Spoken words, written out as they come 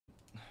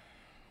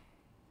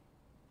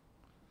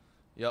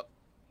Yep.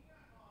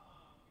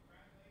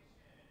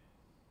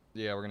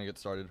 Yeah, we're going to get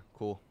started.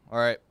 Cool. All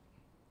right.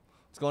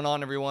 What's going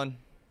on, everyone?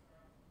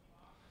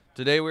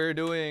 Today we're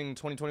doing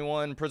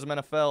 2021 Prizm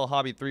NFL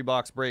Hobby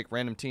 3-box break,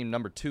 random team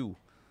number 2.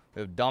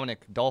 We have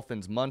Dominic,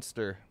 Dolphins,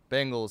 Munster,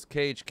 Bengals,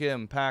 Cage,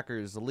 Kim,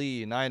 Packers,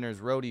 Lee, Niners,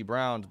 Rhodey,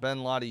 Browns, Ben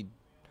Lottie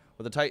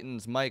with the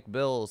Titans, Mike,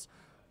 Bills,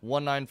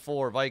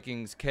 194,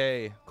 Vikings,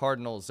 K,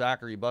 Cardinals,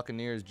 Zachary,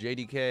 Buccaneers,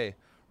 JDK,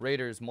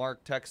 Raiders,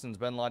 Mark, Texans,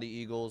 Ben Lottie,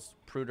 Eagles,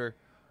 Pruder,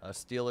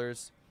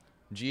 Steelers,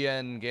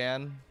 GN,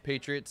 Gan,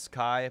 Patriots,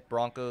 Kai,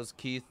 Broncos,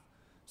 Keith,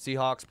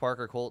 Seahawks,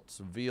 Parker, Colts,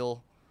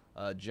 Veal,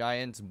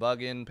 Giants,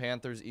 Buggin,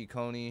 Panthers,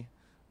 Econi,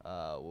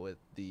 with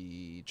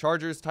the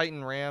Chargers,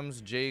 Titan,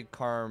 Rams, Jay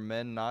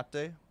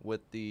Carmenate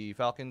with the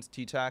Falcons,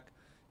 T-Tac,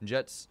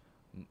 Jets,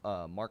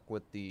 Mark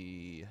with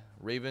the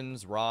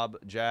Ravens, Rob,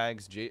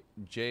 Jags,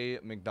 Jay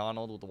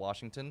McDonald with the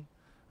Washington,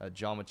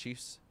 John with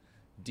Chiefs,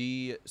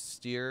 D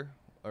Stir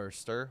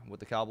with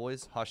the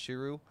Cowboys,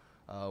 Hashiru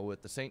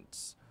with the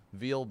Saints,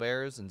 Veal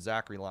Bears, and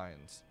Zachary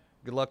Lions.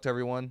 Good luck to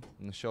everyone. I'm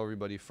going to show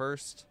everybody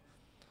first.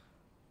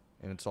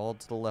 And it's all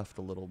to the left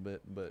a little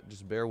bit, but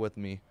just bear with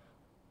me.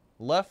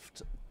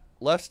 Left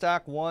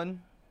stack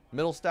 1,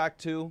 middle stack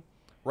 2,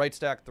 right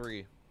stack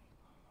 3.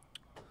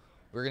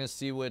 We're going to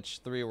see which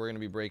 3 we're going to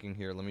be breaking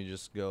here. Let me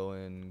just go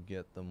and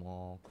get them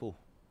all. Cool.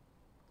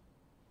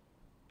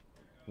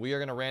 We are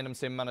going to random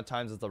same amount of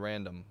times as the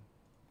random.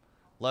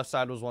 Left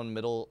side was 1,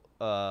 middle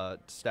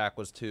stack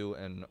was 2,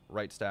 and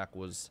right stack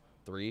was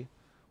 3.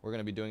 We're going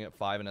to be doing it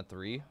 5 and a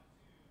 3,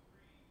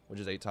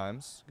 which is 8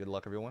 times. Good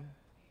luck, everyone.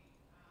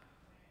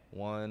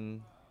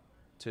 1,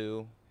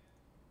 2,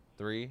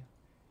 3,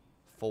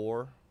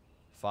 4,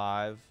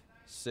 5,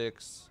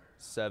 6,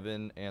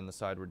 7, and the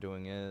side we're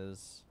doing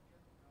is...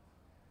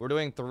 We're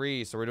doing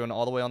 3, so we're doing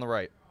all the way on the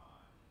right.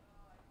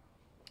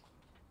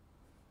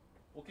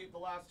 We'll keep the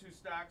last 2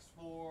 stacks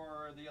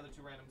for the other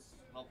 2 randoms.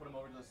 I'll put them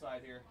over to the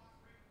side here.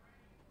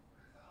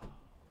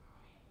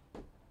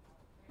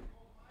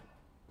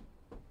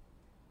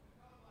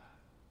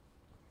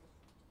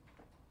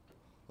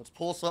 Let's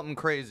pull something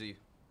crazy,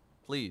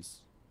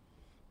 please.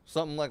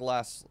 Something like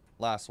last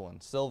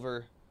one.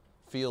 Silver,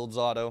 Fields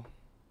auto.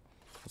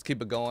 Let's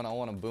keep it going. I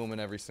want to boom in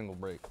every single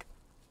break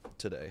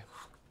today.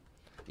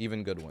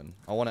 Even Goodwin.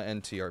 I want an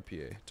NT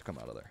RPA to come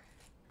out of there.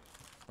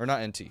 Or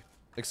not NT.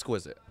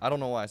 Exquisite. I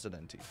don't know why I said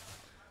NT.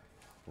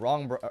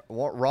 Wrong brand.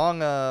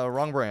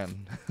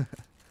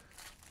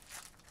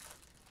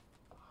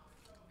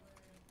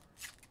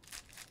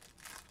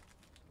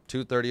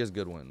 230 is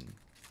Goodwin.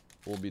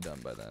 We'll be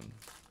done by then.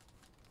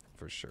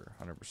 For sure.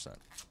 100%.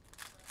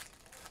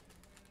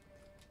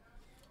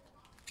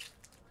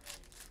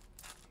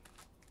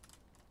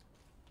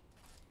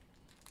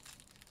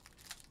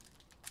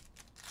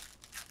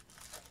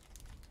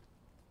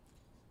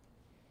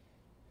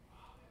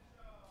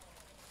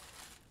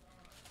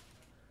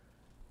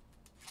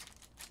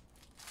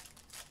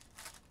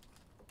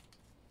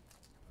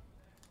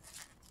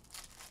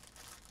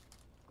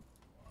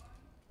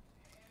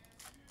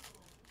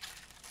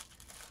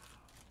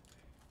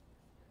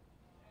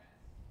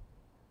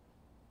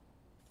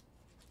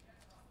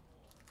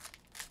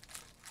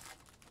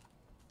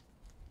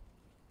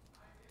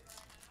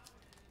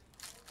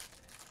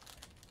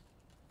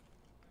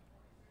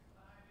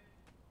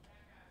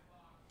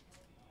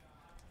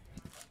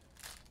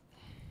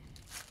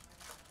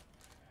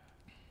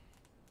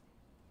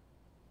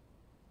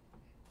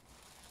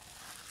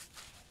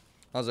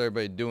 How's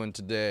everybody doing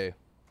today?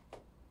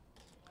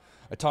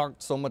 I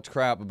talked so much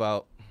crap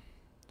about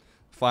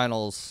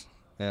finals,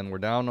 and we're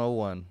down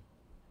 0-1.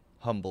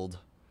 Humbled.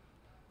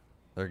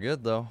 They're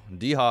good, though.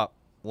 D-Hop,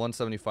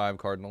 175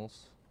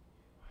 Cardinals.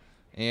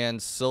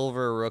 And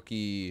silver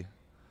rookie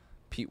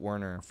Pete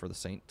Werner for the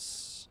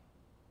Saints.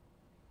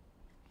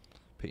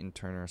 Peyton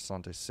Turner,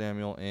 Asante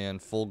Samuel,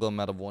 and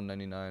Fulgham out of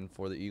 199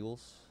 for the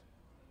Eagles.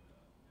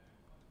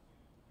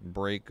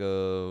 Break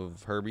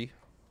of Herbie.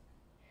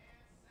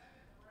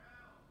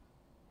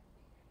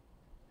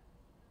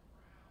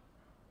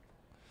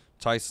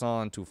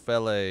 Tyson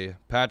Tufele,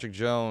 Patrick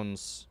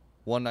Jones,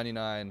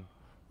 199,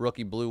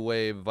 rookie Blue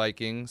Wave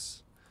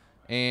Vikings,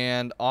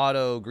 and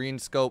auto green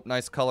scope,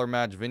 nice color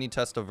match, Vinny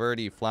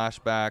Testaverde,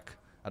 flashback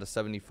out of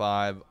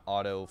 75,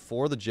 auto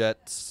for the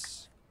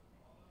Jets,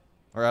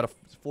 or out of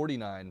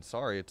 49.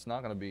 Sorry, it's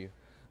not gonna be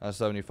out of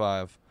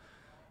 75.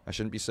 I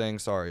shouldn't be saying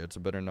sorry. It's a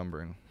better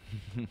numbering.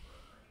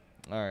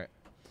 All right,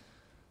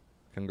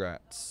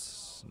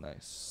 congrats,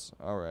 nice.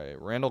 All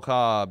right, Randall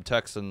Cobb,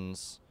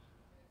 Texans,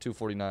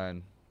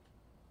 249.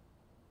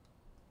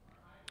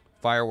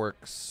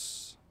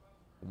 Fireworks,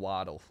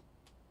 Waddle.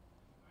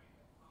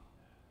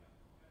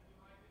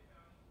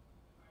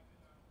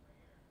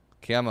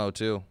 Camo,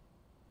 too.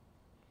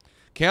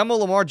 Camo,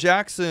 Lamar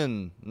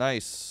Jackson.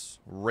 Nice.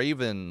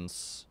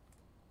 Ravens.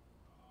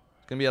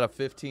 It's going to be out of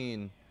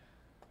 15.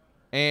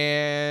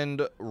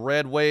 And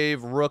Red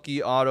Wave,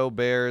 rookie auto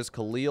Bears,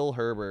 Khalil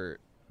Herbert.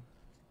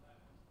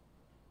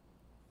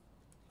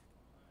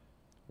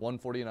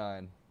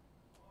 149.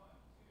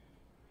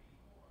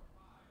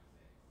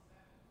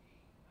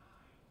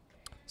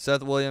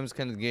 Seth Williams,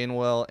 Kenneth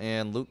Gainwell,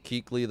 and Luke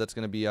Kuechly. That's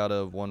going to be out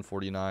of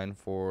 149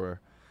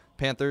 for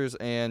Panthers,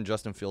 and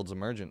Justin Fields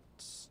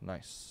Emergence.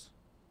 Nice.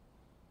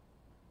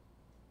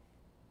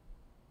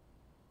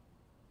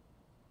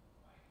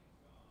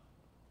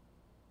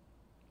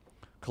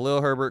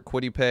 Khalil Herbert,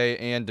 Kwity Paye,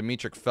 and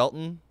Demetric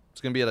Felton.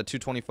 It's going to be at a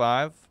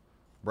 225.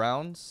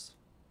 Browns.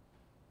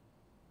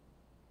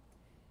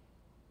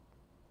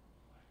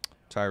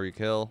 Tyreek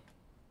Hill.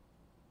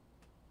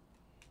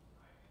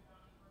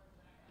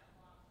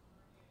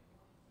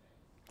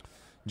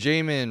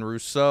 Jamin,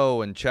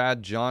 Rousseau, and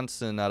Chad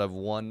Johnson out of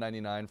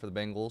 199 for the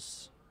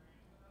Bengals.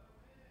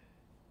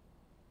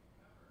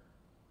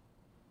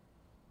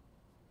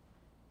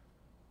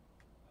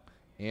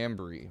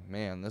 Ambry.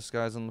 Man, this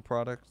guy's in the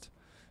product.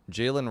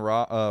 Jalen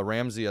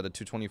Ramsey at a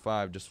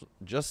 225.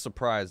 Just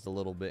surprised a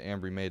little bit.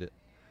 Ambry made it.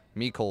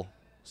 Mecole,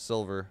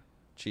 Silver,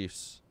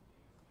 Chiefs.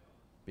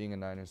 Being a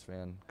Niners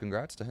fan.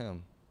 Congrats to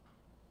him.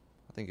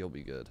 I think he'll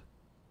be good.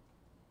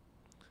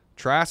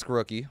 Trask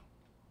rookie.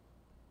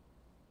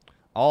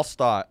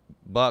 Allstott,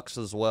 Bucks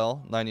as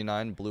well.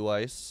 99, Blue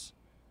Ice.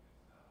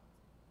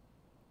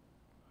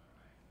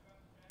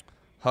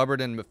 Hubbard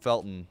and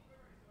Felton.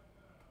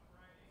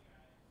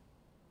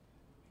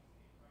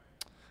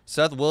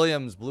 Seth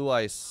Williams, Blue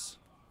Ice.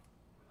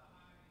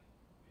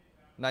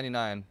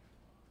 99.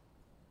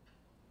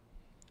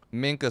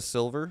 Minka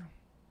Silver.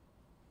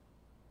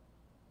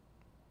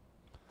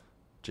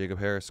 Jacob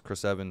Harris,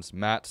 Chris Evans,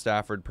 Matt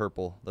Stafford,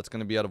 purple. That's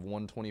going to be out of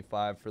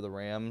 125 for the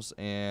Rams,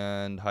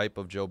 and hype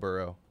of Joe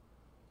Burrow.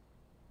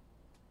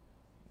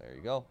 There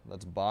you go.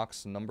 That's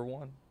box number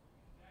 1.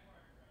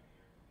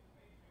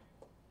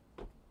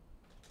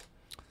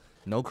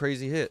 No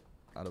crazy hit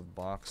out of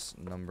box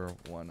number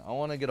 1. I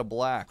want to get a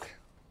black.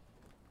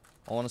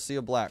 I want to see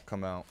a black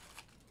come out.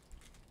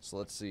 So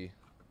let's see.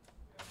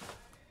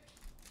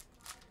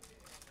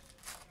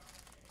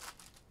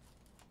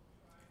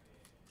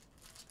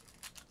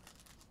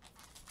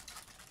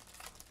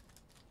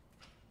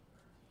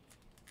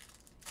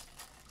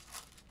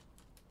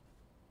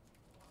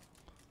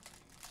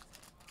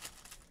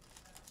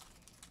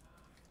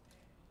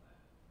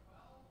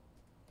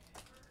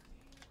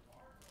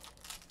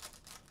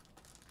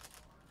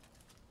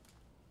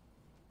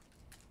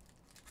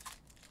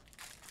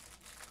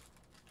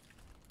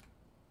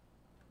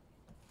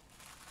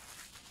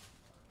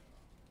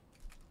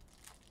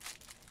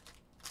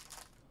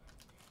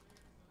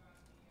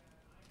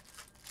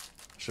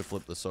 Should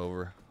flip this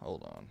over.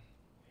 Hold on.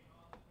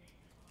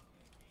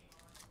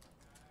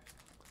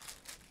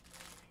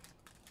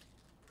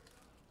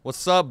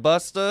 What's up,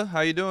 Busta?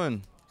 How you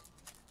doing?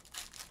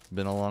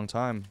 Been a long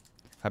time.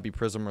 Happy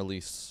Prizm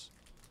release.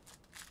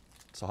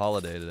 It's a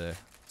holiday today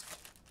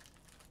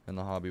in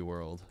the hobby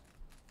world.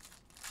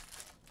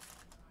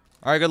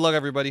 All right, good luck,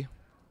 everybody.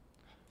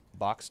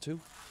 Box 2.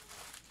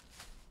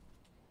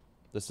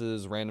 This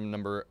is random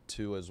number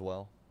 2 as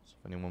well, so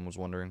if anyone was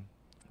wondering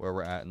where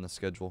we're at in the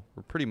schedule.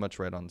 We're pretty much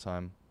right on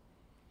time.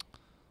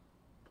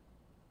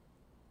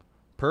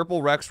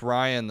 Purple Rex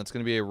Ryan. That's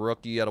going to be a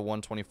rookie out of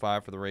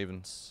 125 for the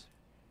Ravens.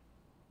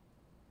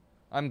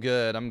 I'm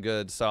good. I'm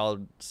good.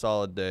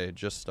 Solid day.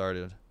 Just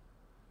started.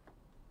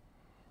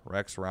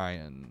 Rex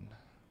Ryan.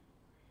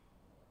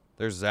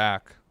 There's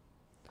Zach.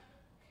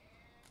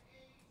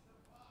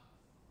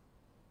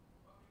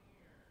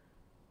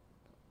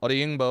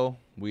 Odeyingbo.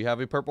 We have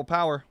a purple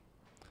power.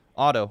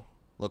 Auto.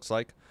 Looks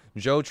like.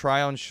 Joe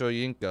Tryon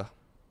Shoyinka.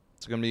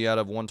 It's going to be out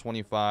of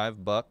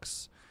 125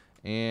 bucks.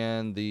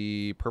 And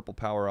the purple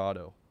power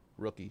auto.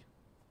 Rookie.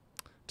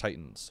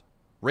 Titans.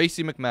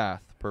 Racy McMath.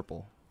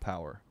 Purple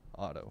power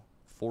auto.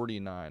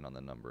 49 on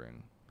the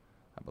numbering,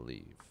 I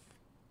believe.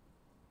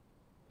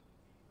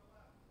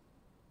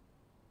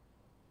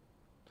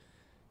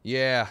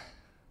 Yeah.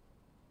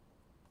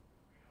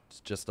 It's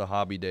just a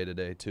hobby day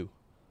today, too.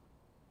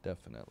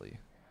 Definitely.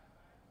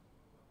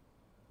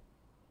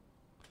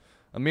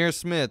 Amir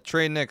Smith,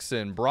 Trey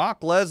Nixon,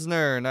 Brock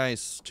Lesnar,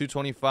 nice,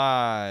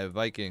 225,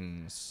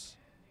 Vikings.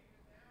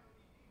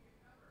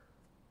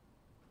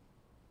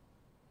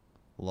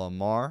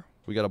 Lamar,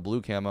 we got a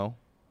blue camo.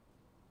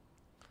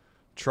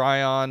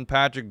 Tryon,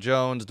 Patrick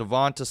Jones,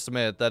 Devonta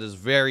Smith, that is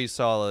very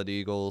solid,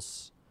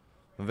 Eagles.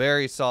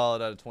 Very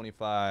solid out of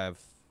 25.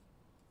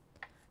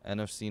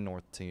 NFC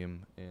North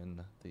team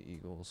in the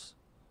Eagles.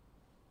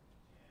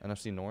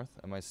 NFC North,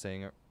 am I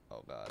saying it?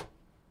 Oh, God.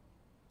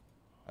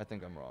 I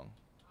think I'm wrong.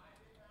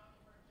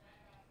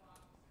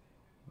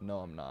 No,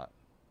 I'm not.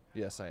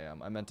 Yes, I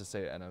am. I meant to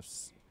say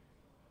NFC.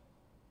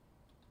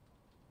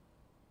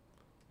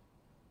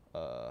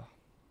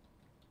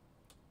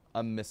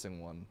 I'm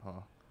missing one,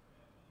 huh?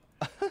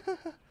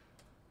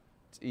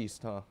 It's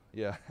East, huh?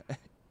 Yeah.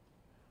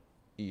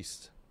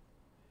 East.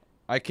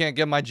 I can't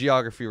get my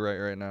geography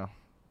right now.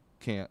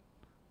 Can't.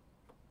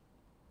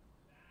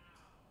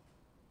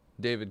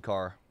 David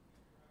Carr.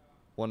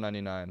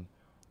 199.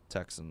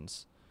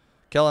 Texans.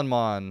 Kellen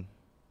Mond.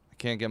 I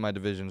can't get my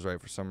divisions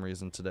right for some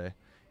reason today.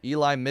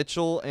 Eli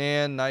Mitchell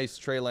and nice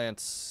Trey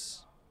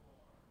Lance.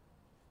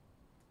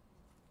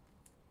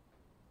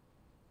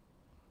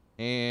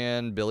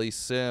 And Billy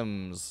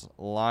Sims,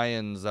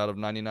 Lions out of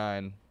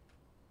 99.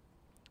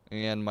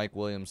 And Mike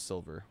Williams,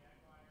 silver.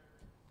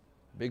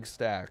 Big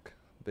stack.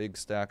 Big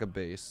stack of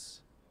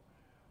base.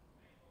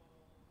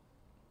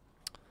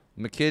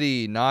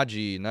 McKitty,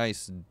 Najee,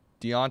 nice.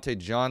 Deontay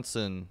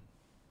Johnson,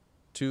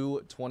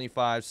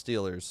 225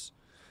 Steelers.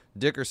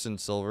 Dickerson,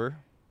 silver.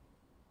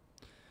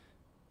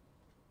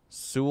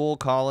 Sewell,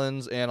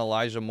 Collins, and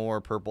Elijah Moore,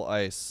 purple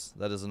ice.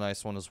 That is a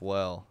nice one as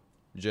well.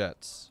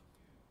 Jets,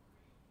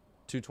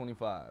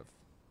 225.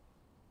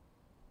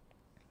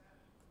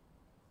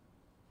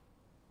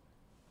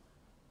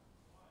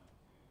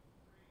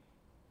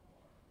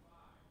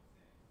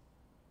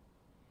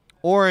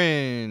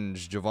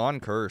 Orange,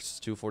 Javon Curse,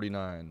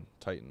 249.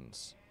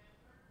 Titans.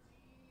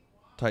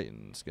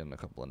 Titans getting a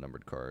couple of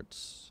numbered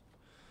cards.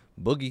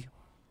 Boogie,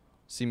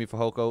 Simi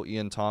Fehoko,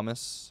 Ian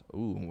Thomas.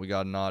 Ooh, we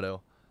got an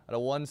auto. At a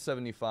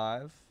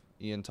 175,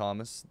 Ian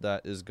Thomas.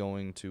 That is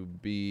going to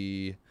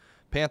be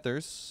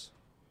Panthers.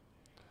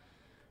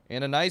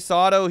 And a nice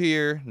auto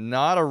here.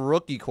 Not a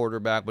rookie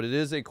quarterback, but it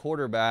is a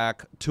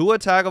quarterback. Tua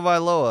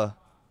Tagovailoa.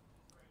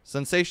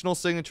 Sensational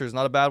signatures.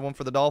 Not a bad one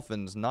for the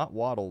Dolphins. Not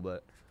Waddle,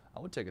 but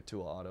I would take a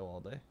Tua auto all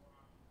day.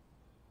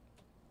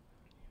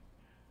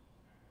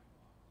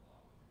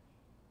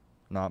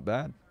 Not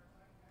bad.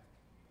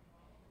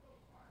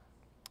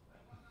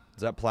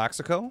 Is that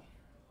Plaxico?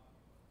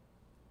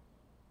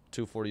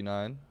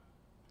 249.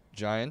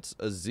 Giants.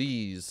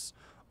 Aziz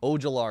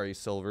Ojulari,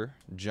 silver.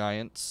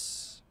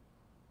 Giants.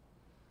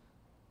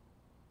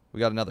 We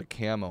got another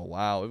camo.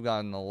 Wow, we've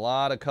gotten a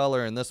lot of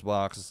color in this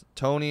box.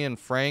 Tony and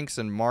Franks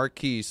and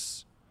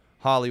Marquise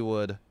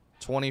Hollywood,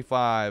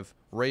 25.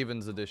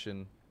 Ravens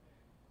edition.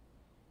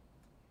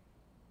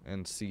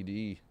 And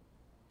CD.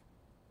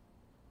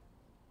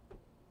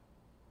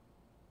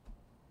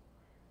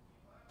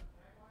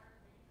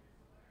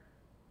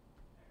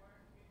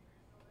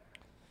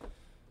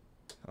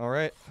 All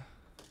right.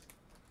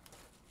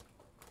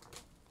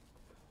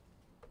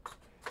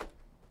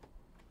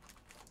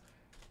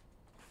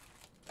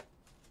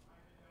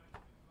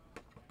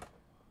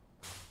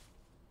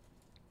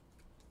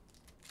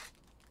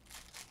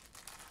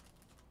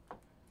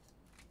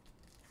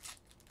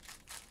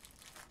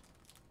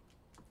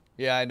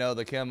 Yeah, I know.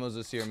 The camos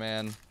this year,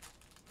 man.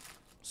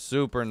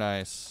 Super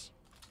nice.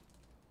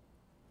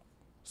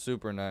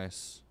 Super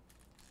nice.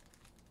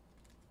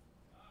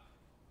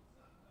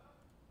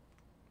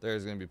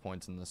 There's going to be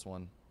points in this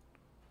one.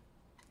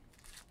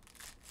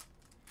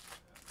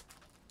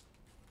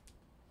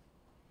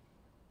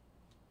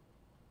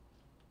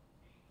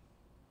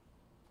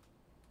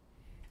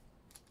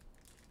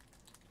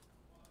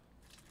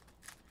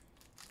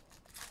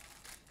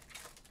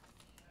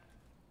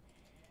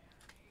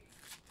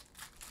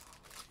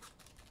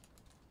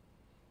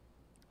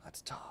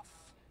 That's tough.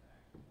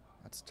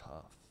 That's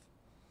tough.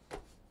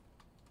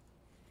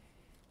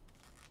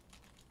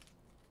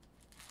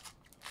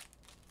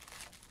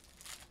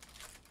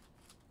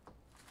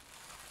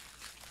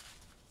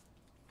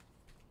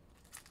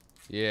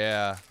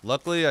 Yeah.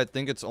 Luckily, I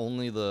think it's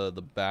only the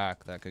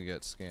back that could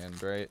get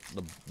scanned, right?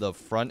 The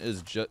front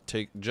is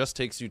just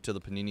takes you to the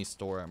Panini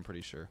store, I'm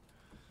pretty sure.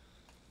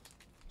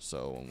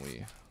 So when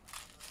we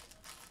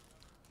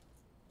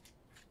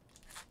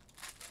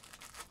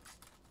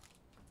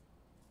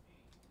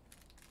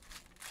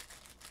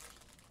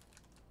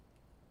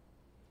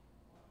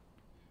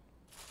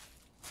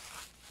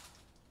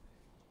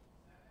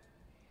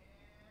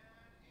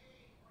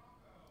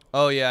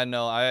Oh yeah,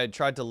 no, I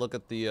tried to look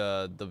at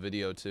the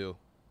video too.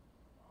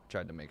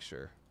 Tried to make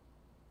sure.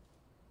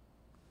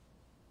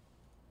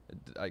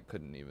 I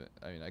couldn't even.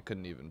 I mean, I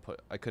couldn't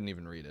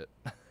even read it.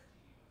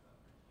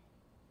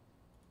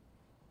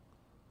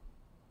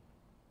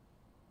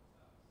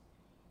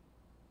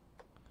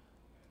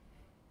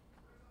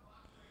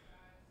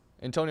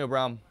 Antonio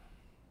Brown,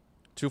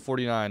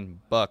 249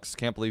 bucks.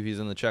 Can't believe he's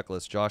in the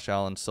checklist. Josh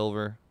Allen,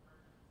 silver.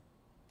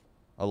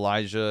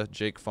 Elijah,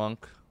 Jake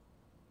Funk,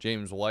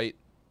 James White,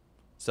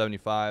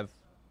 75.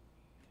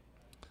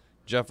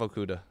 Jeff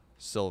Okuda,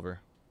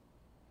 silver.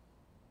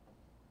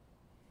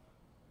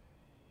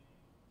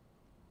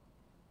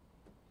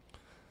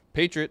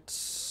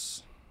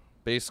 Patriots,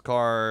 base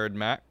card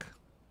Mac.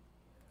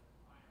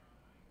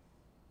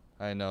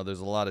 I know, there's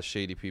a lot of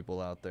shady people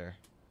out there.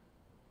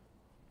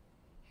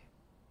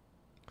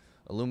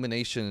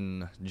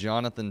 Illumination,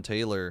 Jonathan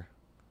Taylor.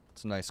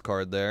 It's a nice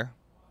card there.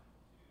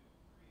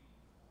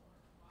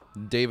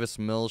 Davis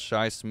Mills,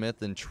 Shi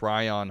Smith, and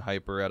Tryon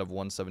Hyper out of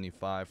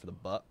 175 for the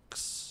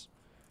Bucks.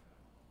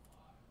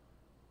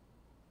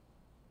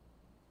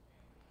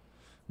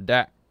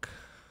 Dak.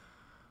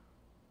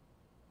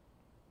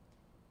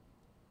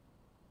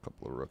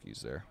 Couple of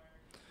rookies there.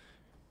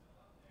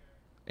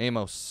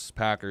 Amos,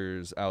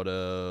 Packers out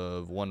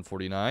of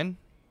 149.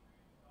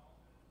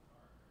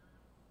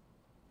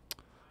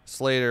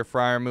 Slater,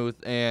 Freiermuth,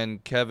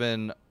 and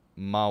Kevin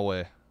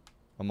Mawai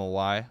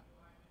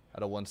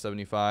out of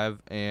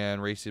 175.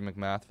 And Racy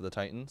McMath for the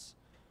Titans.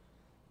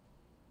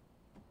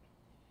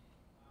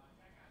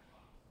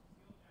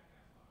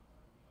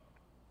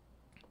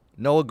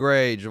 Noah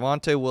Gray,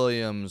 Javonte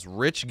Williams,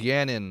 Rich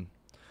Gannon,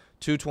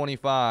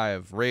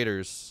 225,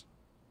 Raiders.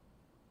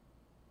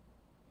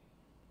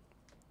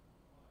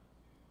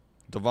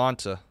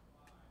 Devonta.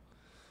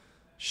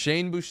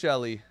 Shane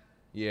Buechele.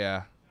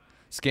 Yeah.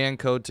 Scan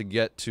code to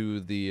get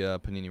to the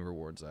Panini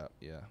Rewards app.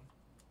 Yeah.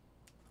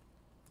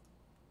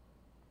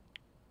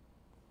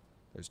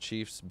 There's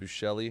Chiefs,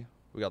 Buechele.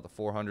 We got the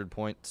 400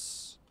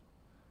 points.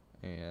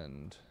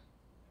 And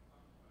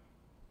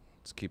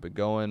let's keep it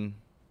going.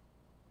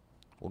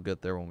 We'll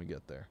get there when we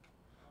get there.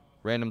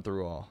 Random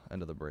through all.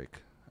 End of the break.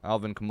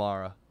 Alvin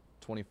Kamara,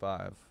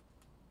 25.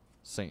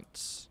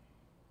 Saints.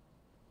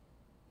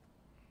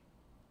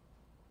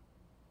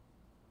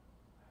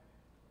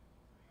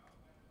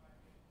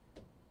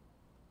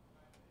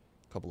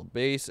 Couple of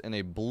base and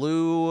a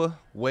blue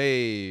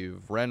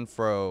wave.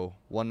 Renfro,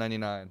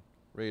 199.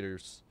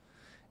 Raiders.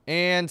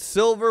 And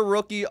silver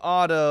rookie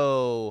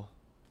auto.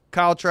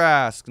 Kyle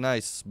Trask.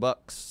 Nice.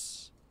 Bucks.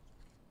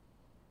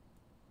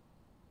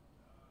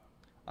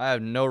 I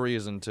have no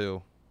reason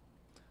to.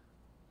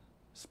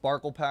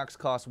 Sparkle packs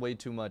cost way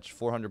too much.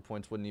 400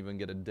 points wouldn't even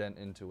get a dent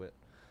into it.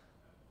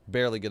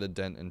 Barely get a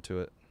dent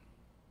into it.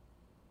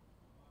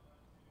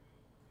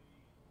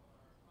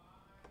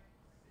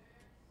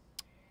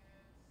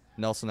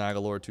 Nelson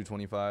Aguilar,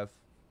 225.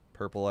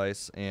 Purple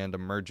Ice. And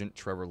Emergent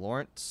Trevor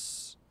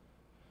Lawrence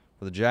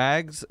for the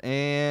Jags.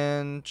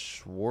 And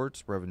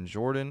Schwartz, Brevin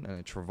Jordan.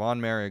 And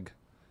Trevon Merrick,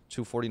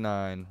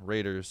 249.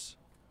 Raiders.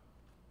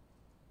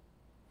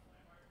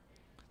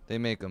 They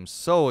make them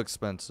so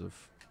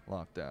expensive.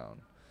 Lockdown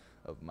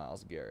of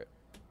Myles Garrett.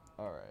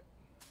 All right.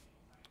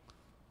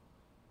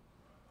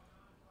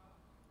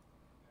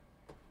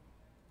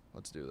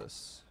 Let's do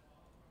this.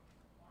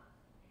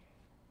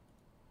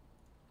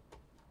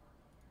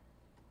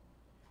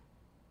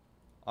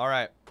 All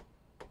right.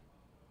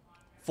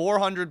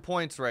 400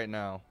 points right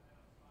now.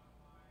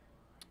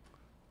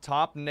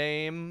 Top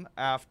name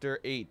after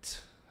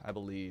 8, I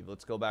believe.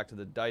 Let's go back to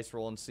the dice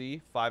roll and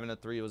see. 5 and a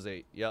 3 was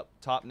 8. Yep.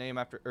 Top name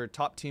after, or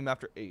top team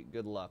after 8.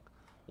 Good luck.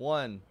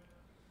 1,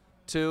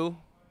 2,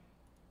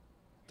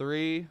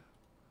 3,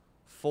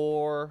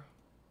 4,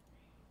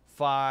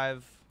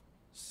 5,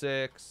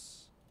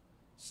 6,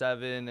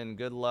 7, and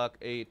good luck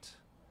 8.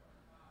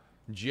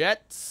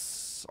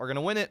 Jets are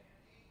gonna win it.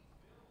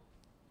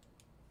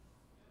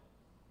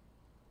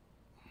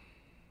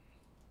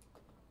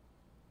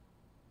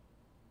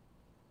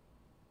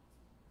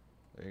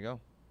 There you go.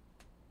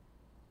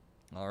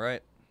 All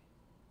right.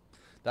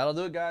 That'll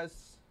do it,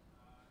 guys.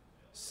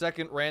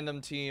 Second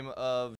random team of